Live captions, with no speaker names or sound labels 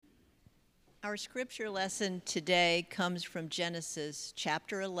Our scripture lesson today comes from Genesis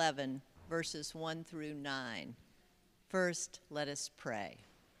chapter 11, verses 1 through 9. First, let us pray.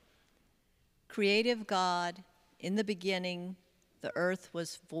 Creative God, in the beginning, the earth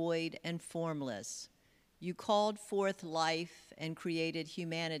was void and formless. You called forth life and created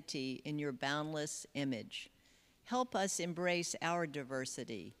humanity in your boundless image. Help us embrace our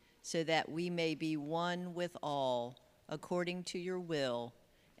diversity so that we may be one with all according to your will,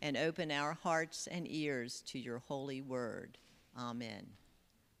 and open our hearts and ears to your holy word. Amen.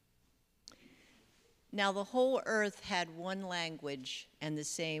 Now the whole earth had one language and the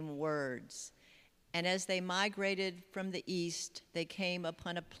same words. And as they migrated from the east, they came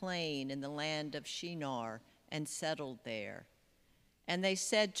upon a plain in the land of Shinar and settled there. And they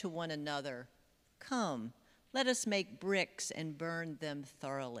said to one another, "Come, let us make bricks and burn them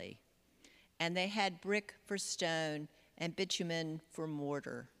thoroughly." And they had brick for stone and bitumen for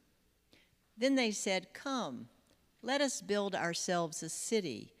mortar. Then they said, "Come, let us build ourselves a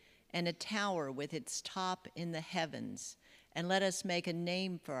city and a tower with its top in the heavens, and let us make a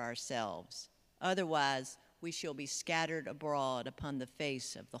name for ourselves. Otherwise, we shall be scattered abroad upon the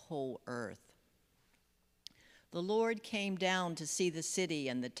face of the whole earth." The Lord came down to see the city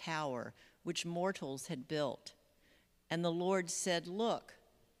and the tower which mortals had built. And the Lord said, "Look,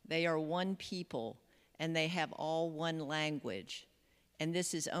 they are one people, and they have all one language, and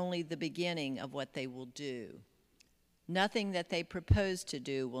this is only the beginning of what they will do. Nothing that they propose to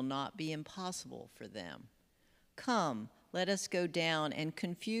do will not be impossible for them. Come, let us go down and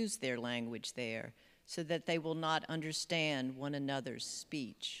confuse their language there, so that they will not understand one another's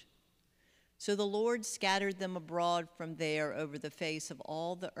speech." So the Lord scattered them abroad from there over the face of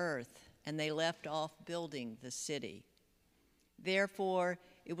all the earth, and they left off building the city. Therefore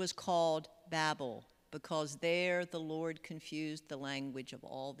it was called Babel, because there the Lord confused the language of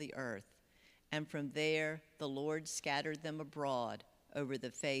all the earth, and from there the Lord scattered them abroad over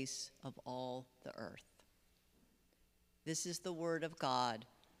the face of all the earth. This is the word of God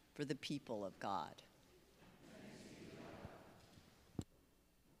for the people of God.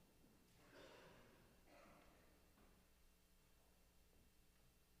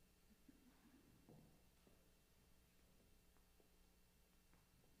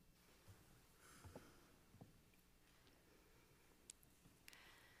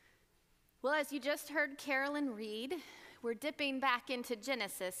 Well, as you just heard Carolyn read, we're dipping back into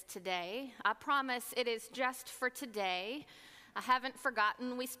Genesis today. I promise it is just for today. I haven't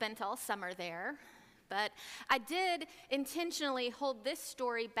forgotten we spent all summer there, but I did intentionally hold this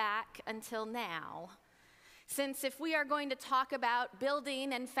story back until now, since if we are going to talk about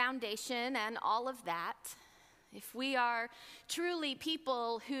building and foundation and all of that, if we are truly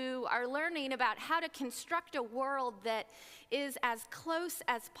people who are learning about how to construct a world that is as close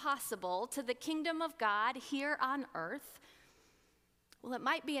as possible to the kingdom of God here on earth, well, it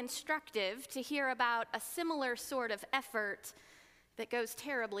might be instructive to hear about a similar sort of effort that goes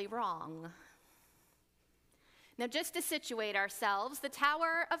terribly wrong. Now, just to situate ourselves, the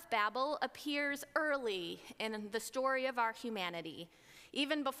Tower of Babel appears early in the story of our humanity,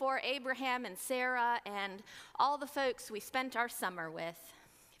 even before Abraham and Sarah and all the folks we spent our summer with.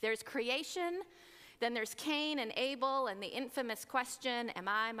 There's creation, then there's Cain and Abel and the infamous question, "Am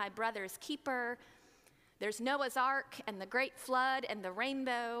I my brother's keeper?" There's Noah's Ark and the great flood and the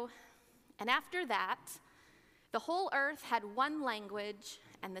rainbow. And after that, the whole earth had one language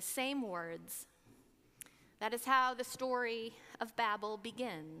and the same words. That is how the story of Babel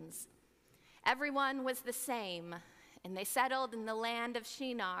begins. Everyone was the same, and they settled in the land of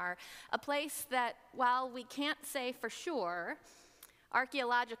Shinar, a place that, while we can't say for sure,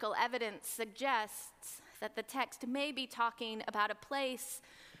 archaeological evidence suggests that the text may be talking about a place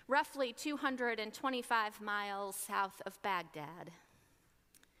roughly 225 miles south of Baghdad.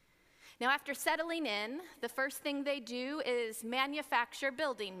 Now, after settling in, the first thing they do is manufacture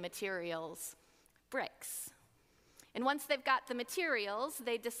building materials, bricks. And once they've got the materials,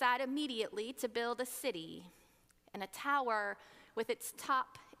 they decide immediately to build a city and a tower with its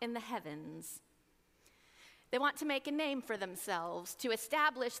top in the heavens. They want to make a name for themselves, to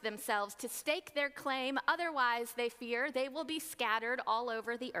establish themselves, to stake their claim. Otherwise, they fear they will be scattered all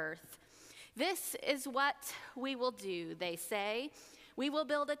over the earth. "This is what we will do," they say. "We will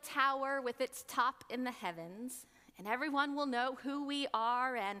build a tower with its top in the heavens, and everyone will know who we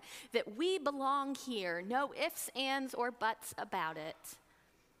are and that we belong here. No ifs, ands, or buts about it."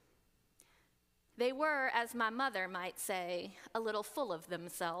 They were, as my mother might say, a little full of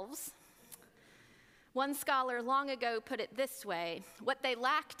themselves. One scholar long ago put it this way: what they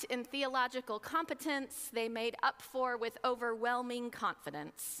lacked in theological competence, they made up for with overwhelming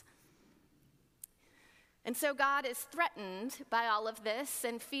confidence. And so God is threatened by all of this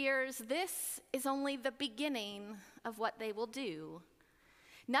and fears this is only the beginning of what they will do.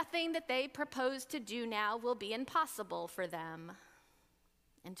 Nothing that they propose to do now will be impossible for them.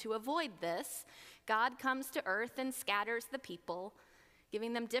 And to avoid this, God comes to earth and scatters the people,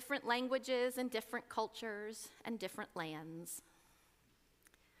 giving them different languages and different cultures and different lands.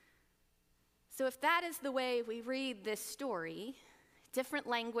 So if that is the way we read this story, different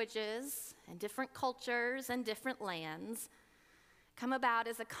languages and different cultures and different lands come about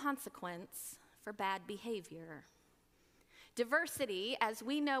as a consequence for bad behavior. Diversity, as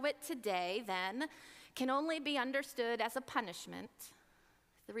we know it today, then, can only be understood as a punishment,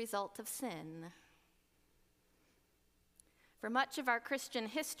 the result of sin. For much of our Christian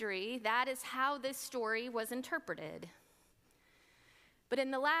history, that is how this story was interpreted. But in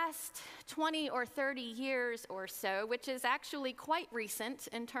the last 20 or 30 years or so, which is actually quite recent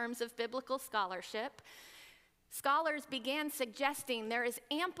in terms of biblical scholarship, scholars began suggesting there is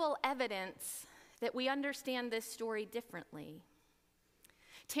ample evidence that we understand this story differently.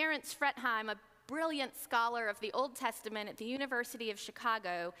 Terence Fretheim, a brilliant scholar of the Old Testament at the University of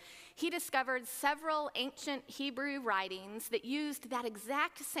Chicago, he discovered several ancient Hebrew writings that used that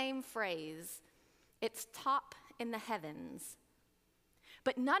exact same phrase, "It's top in the heavens."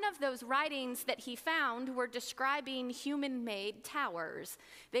 But none of those writings that he found were describing human-made towers.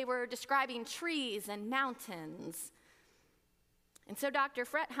 They were describing trees and mountains. And so Dr.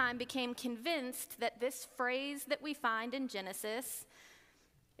 Fretheim became convinced that this phrase that we find in Genesis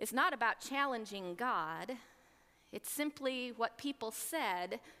is not about challenging God. It's simply what people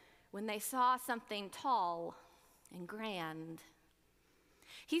said when they saw something tall and grand.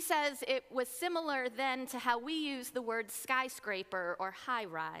 He says it was similar then to how we use the word skyscraper or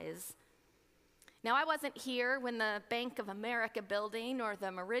high-rise. Now, I wasn't here when the Bank of America building or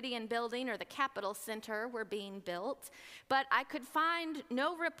the Meridian building or the Capitol Center were being built, but I could find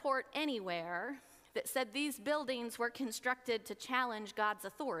no report anywhere that said these buildings were constructed to challenge God's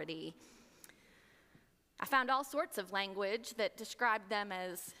authority. I found all sorts of language that described them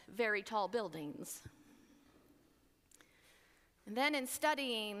as very tall buildings. And then in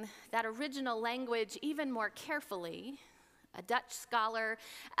studying that original language even more carefully, a Dutch scholar,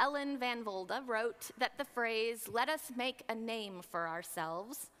 Ellen van Volde, wrote that the phrase, "let us make a name for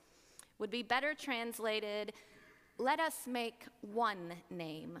ourselves," would be better translated, "let us make one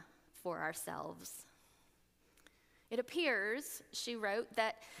name for ourselves." It appears, she wrote,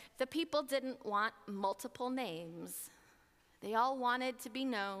 that the people didn't want multiple names. They all wanted to be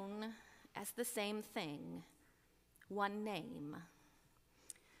known as the same thing, one name.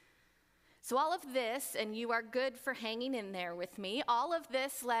 So all of this, and you are good for hanging in there with me, all of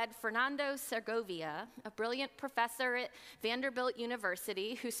this led Fernando Segovia, a brilliant professor at Vanderbilt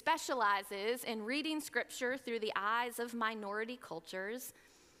University who specializes in reading scripture through the eyes of minority cultures.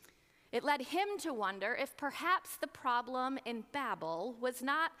 It led him to wonder if perhaps the problem in Babel was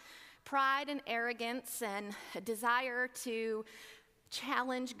not pride and arrogance and a desire to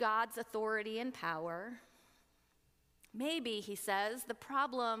challenge God's authority and power. Maybe, he says, the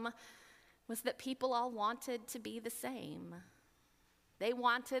problem was that people all wanted to be the same. They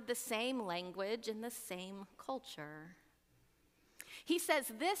wanted the same language and the same culture. He says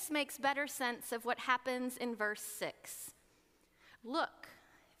this makes better sense of what happens in verse 6. Look,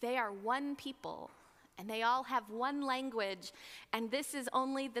 they are one people, and they all have one language, and this is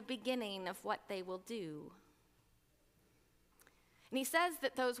only the beginning of what they will do. And he says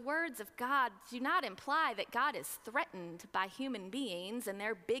that those words of God do not imply that God is threatened by human beings and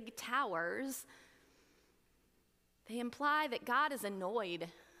their big towers. They imply that God is annoyed,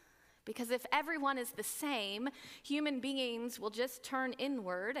 because if everyone is the same, human beings will just turn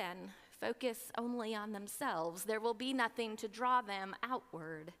inward and focus only on themselves. There will be nothing to draw them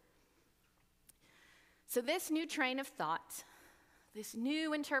outward. So this new train of thought, this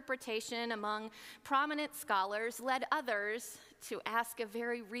new interpretation among prominent scholars led others to ask a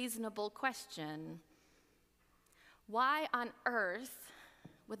very reasonable question. Why on earth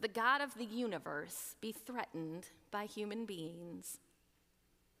would the God of the universe be threatened by human beings?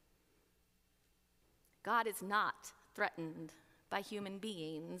 God is not threatened by human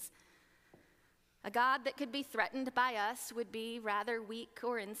beings. A God that could be threatened by us would be rather weak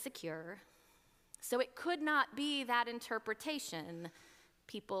or insecure. So it could not be that interpretation,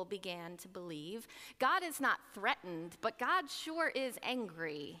 people began to believe. God is not threatened, but God sure is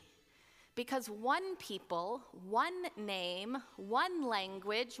angry. Because one people, one name, one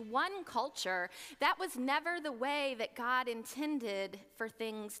language, one culture, that was never the way that God intended for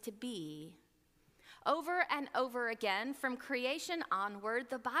things to be. Over and over again, from creation onward,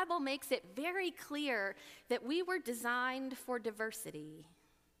 the Bible makes it very clear that we were designed for diversity.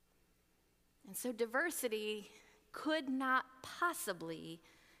 And so diversity could not possibly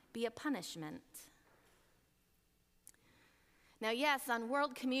be a punishment. Now, yes, on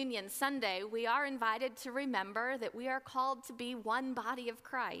World Communion Sunday, we are invited to remember that we are called to be one body of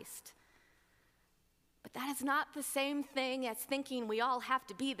Christ. But that is not the same thing as thinking we all have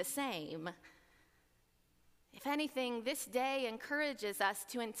to be the same. If anything, this day encourages us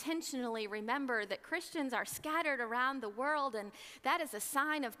to intentionally remember that Christians are scattered around the world, and that is a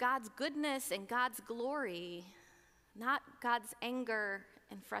sign of God's goodness and God's glory, not God's anger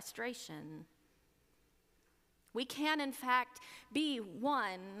and frustration. We can, in fact, be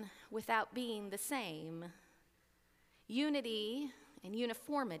one without being the same. Unity and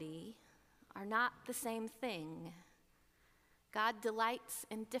uniformity are not the same thing. God delights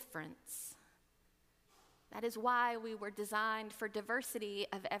in difference. That is why we were designed for diversity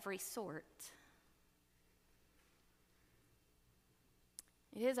of every sort.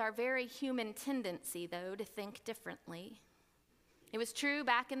 It is our very human tendency, though, to think differently. It was true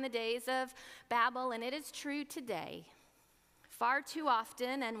back in the days of Babel, and it is true today. Far too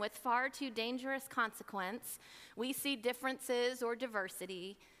often, and with far too dangerous consequence, we see differences or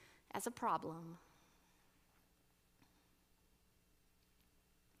diversity as a problem.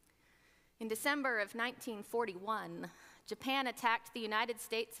 In December of 1941, Japan attacked the United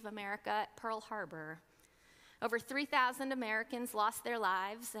States of America at Pearl Harbor. Over 3,000 Americans lost their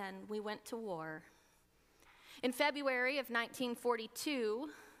lives, and we went to war. In February of 1942,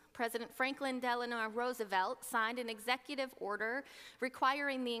 President Franklin Delano Roosevelt signed an executive order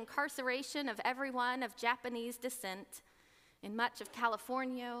requiring the incarceration of everyone of Japanese descent in much of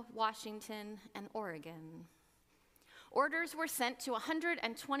California, Washington, and Oregon. Orders were sent to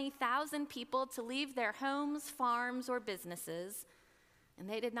 120,000 people to leave their homes, farms, or businesses, and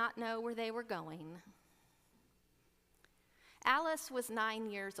they did not know where they were going. Alice was 9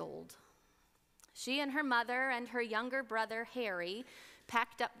 years old. She and her mother and her younger brother, Harry,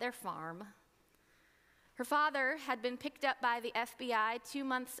 packed up their farm. Her father had been picked up by the FBI 2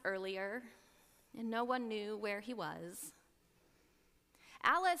 months earlier, and no one knew where he was.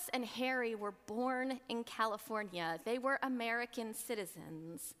 Alice and Harry were born in California. They were American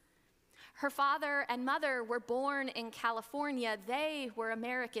citizens. Her father and mother were born in California. They were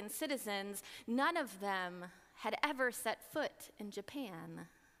American citizens. None of them had ever set foot in Japan.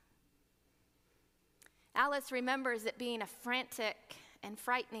 Alice remembers it being a frantic and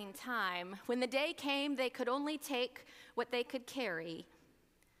frightening time. When the day came, they could only take what they could carry.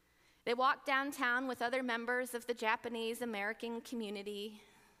 They walked downtown with other members of the Japanese American community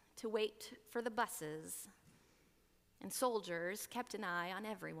to wait for the buses, and soldiers kept an eye on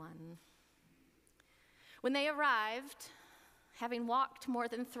everyone. When they arrived, having walked more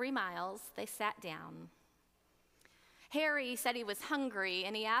than 3 miles, they sat down. Harry said he was hungry,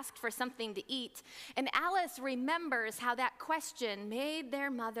 and he asked for something to eat, and Alice remembers how that question made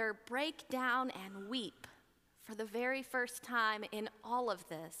their mother break down and weep for the very first time in all of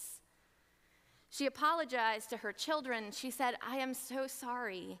this. She apologized to her children. She said, "I am so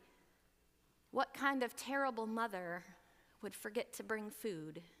sorry. What kind of terrible mother would forget to bring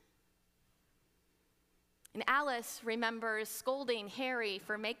food?" And Alice remembers scolding Harry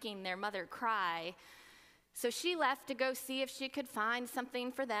for making their mother cry. So she left to go see if she could find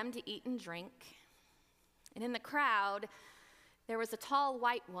something for them to eat and drink. And in the crowd, there was a tall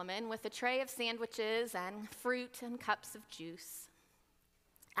white woman with a tray of sandwiches and fruit and cups of juice.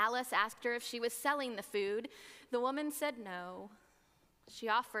 Alice asked her if she was selling the food. The woman said no. She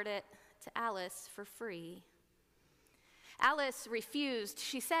offered it to Alice for free. Alice refused.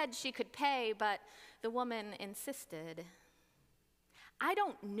 She said she could pay, but the woman insisted. "I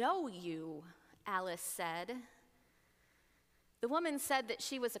don't know you," Alice said. The woman said that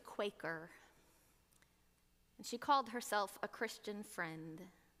she was a Quaker, and she called herself a Christian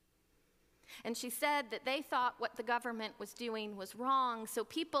Friend. And she said that they thought what the government was doing was wrong, so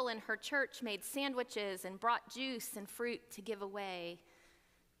people in her church made sandwiches and brought juice and fruit to give away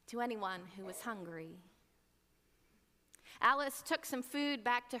to anyone who was hungry. Alice took some food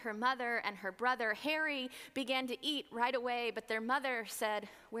back to her mother and her brother. Harry began to eat right away, but their mother said,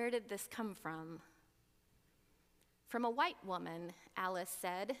 "Where did this come from?" "From a white woman," Alice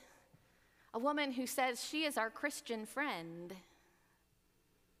said. "A woman who says she is our Christian friend."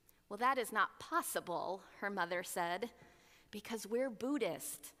 "Well, that is not possible," her mother said, "because we're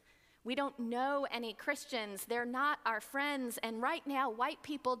Buddhist. We don't know any Christians. They're not our friends, and right now, white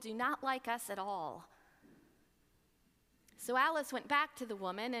people do not like us at all." So Alice went back to the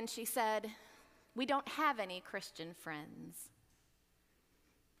woman and she said, We don't have any Christian friends."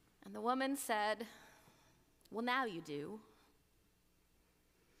 And the woman said, "Well, now you do."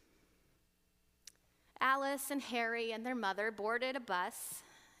 Alice and Harry and their mother boarded a bus,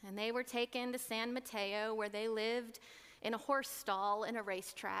 and they were taken to San Mateo, where they lived in a horse stall in a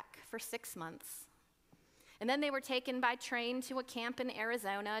racetrack for 6 months. And then they were taken by train to a camp in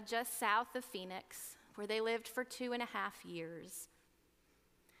Arizona just south of Phoenix, where they lived for 2.5 years.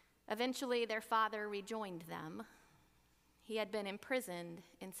 Eventually, their father rejoined them. He had been imprisoned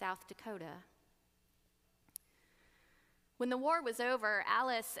in South Dakota. When the war was over,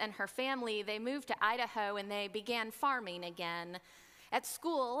 Alice and her family, they moved to Idaho and they began farming again. At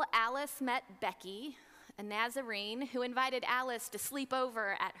school, Alice met Becky, a Nazarene, who invited Alice to sleep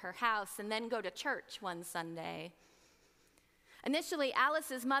over at her house and then go to church one Sunday. Initially,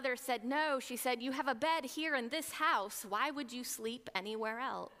 Alice's mother said no. She said, "You have a bed here in this house. Why would you sleep anywhere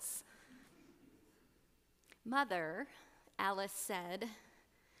else?" "Mother," Alice said,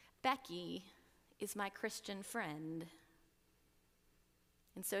 "Becky is my Christian friend."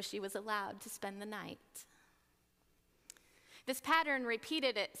 And so she was allowed to spend the night. This pattern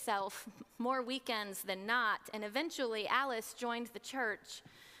repeated itself more weekends than not, and eventually Alice joined the church,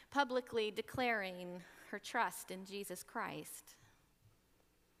 publicly declaring her trust in Jesus Christ.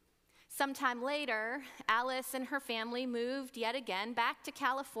 Sometime later, Alice and her family moved yet again back to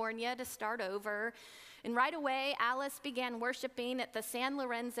California to start over, and right away, Alice began worshiping at the San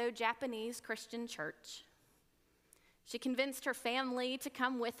Lorenzo Japanese Christian Church. She convinced her family to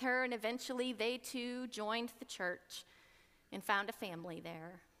come with her, and eventually they too joined the church and found a family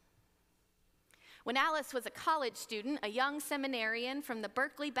there. When Alice was a college student, a young seminarian from the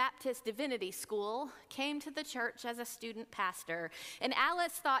Berkeley Baptist Divinity School came to the church as a student pastor, and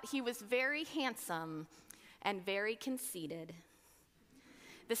Alice thought he was very handsome and very conceited.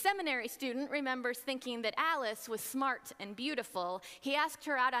 The seminary student remembers thinking that Alice was smart and beautiful. He asked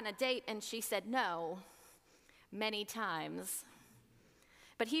her out on a date, and she said no many times.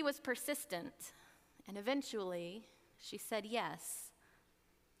 But he was persistent, and eventually she said yes.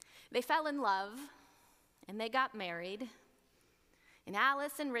 They fell in love, and they got married, and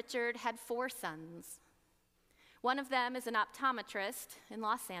Alice and Richard had 4 sons. One of them is an optometrist in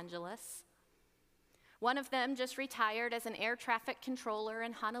Los Angeles. One of them just retired as an air traffic controller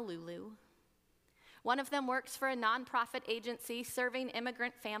in Honolulu. One of them works for a nonprofit agency serving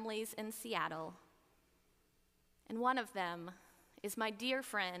immigrant families in Seattle. And one of them is my dear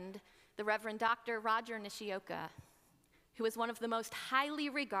friend, the Reverend Dr. Roger Nishioka, who is one of the most highly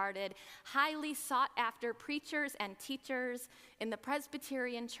regarded, highly sought after preachers and teachers in the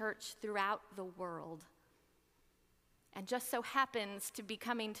Presbyterian Church throughout the world, and just so happens to be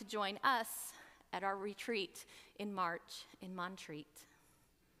coming to join us at our retreat in March in Montreat.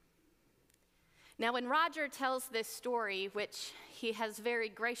 Now, when Roger tells this story, which he has very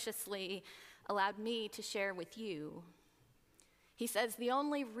graciously allowed me to share with you, he says, "The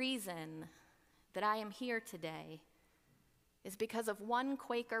only reason that I am here today is because of one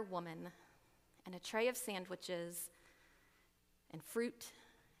Quaker woman and a tray of sandwiches and fruit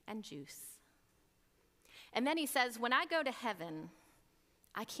and juice." And then he says, "When I go to heaven,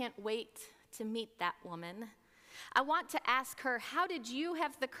 I can't wait to meet that woman. I want to ask her, how did you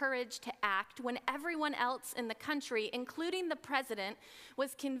have the courage to act when everyone else in the country, including the president,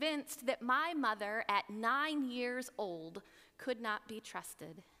 was convinced that my mother at 9 years old could not be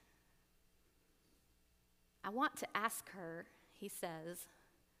trusted? I want to ask her," he says,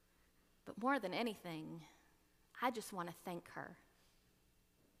 "but more than anything, I just want to thank her."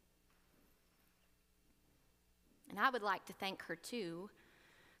 And I would like to thank her too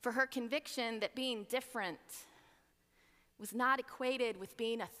for her conviction that being different was not equated with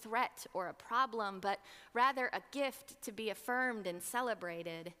being a threat or a problem, but rather a gift to be affirmed and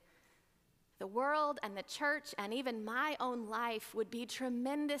celebrated. The world and the church and even my own life would be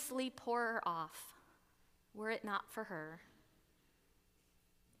tremendously poorer off were it not for her.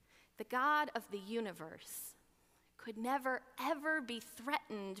 The God of the universe could never, ever be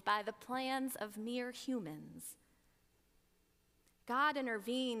threatened by the plans of mere humans. God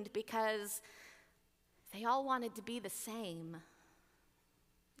intervened because they all wanted to be the same,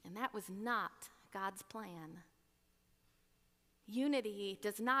 and that was not God's plan. Unity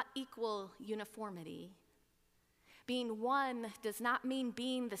does not equal uniformity. Being one does not mean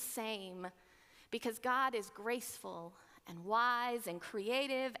being the same, because God is graceful and wise and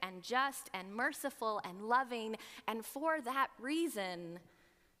creative and just and merciful and loving, and for that reason,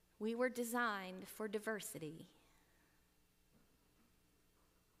 we were designed for diversity.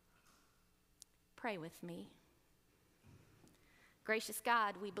 Pray with me. Gracious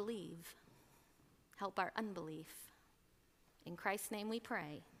God, we believe. help our unbelief. In Christ's name we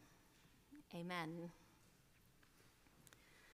pray. Amen.